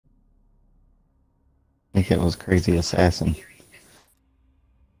think it was Crazy Assassin.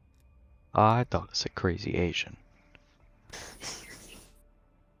 I thought it said Crazy Asian.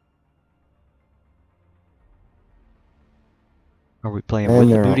 Are we playing And with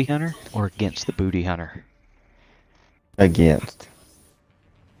the they're booty hunter or against the booty hunter? against.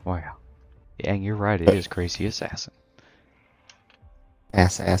 Wow. Yeah, and you're right, it is Crazy Assassin.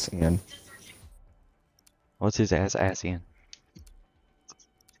 Assassin. What's his ass in?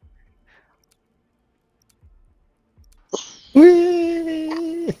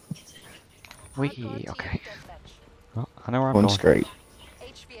 Whee! Wee, okay. Well, I know where I'm Going going. straight.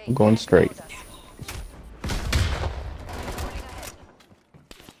 I'm going straight.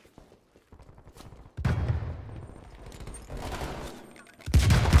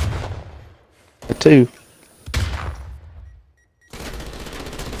 A two.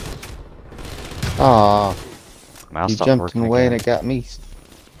 Ah, Mouse you stopped jumped in working the way and again. it got me.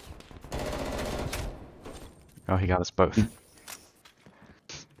 Oh, he got us both.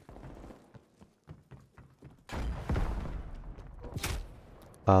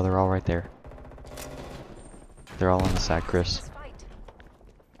 They're all right there. They're all on the side, Chris.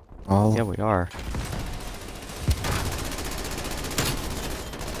 Oh, Yeah, we are.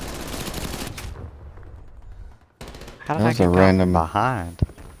 How did that I was a get caught random. behind?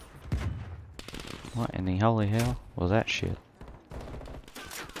 What in the holy hell was that shit?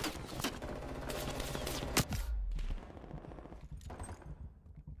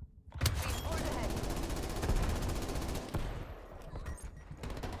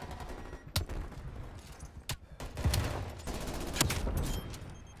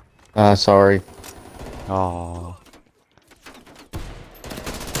 Sorry. Oh,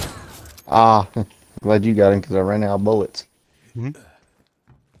 Ah, glad you got him because I ran out of bullets. hmm?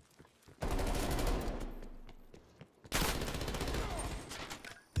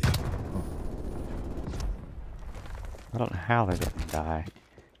 I don't know how they didn't die.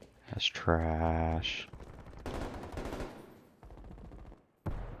 That's trash.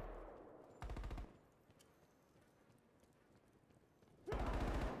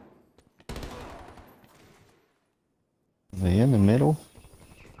 Are they in the middle?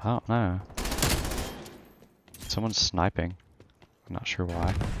 I don't know. Someone's sniping. I'm not sure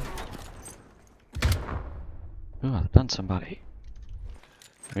why. Ooh, I've done somebody.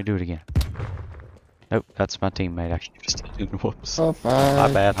 Let me do it again. Nope, that's my teammate actually just did. Whoops. Oh, My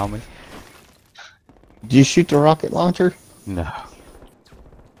fine. bad, homie. Did you shoot the rocket launcher? No.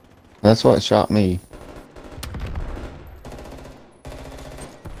 That's what shot me.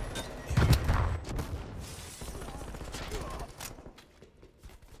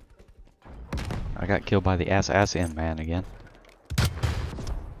 I got killed by the assassin man again.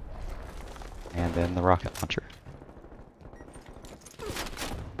 And then the rocket launcher.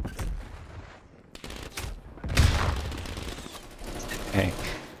 Hey.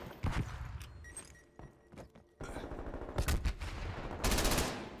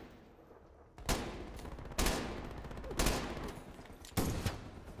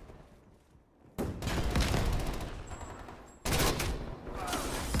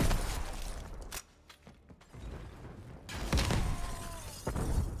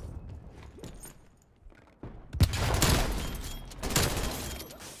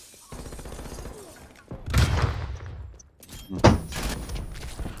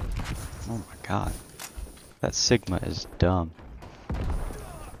 Oh my god. That Sigma is dumb.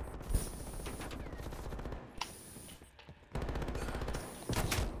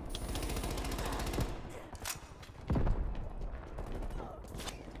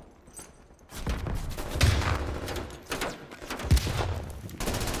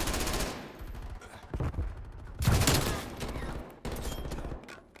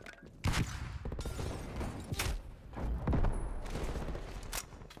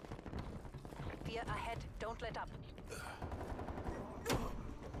 Ahead, don't let up.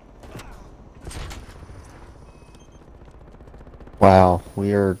 Wow,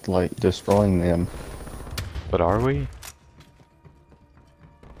 we are like destroying them. But are we?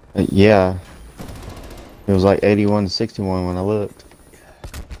 Yeah, it was like 81 to 61 when I looked.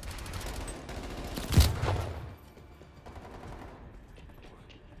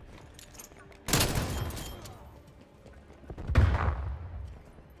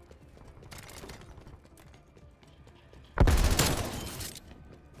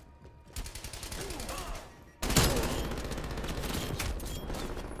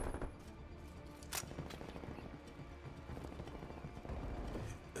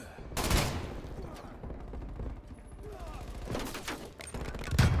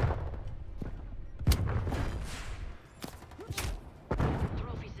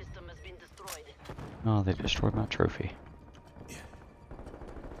 Oh, they destroyed my trophy.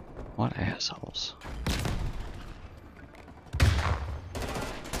 What assholes.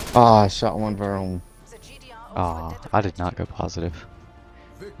 Ah, I shot one of our own. Ah, I did not go positive.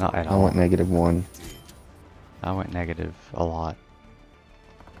 Not at I went all. -1. I went negative a lot.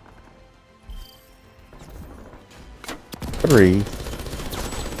 3.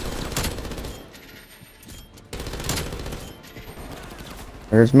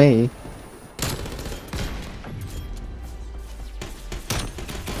 There's me.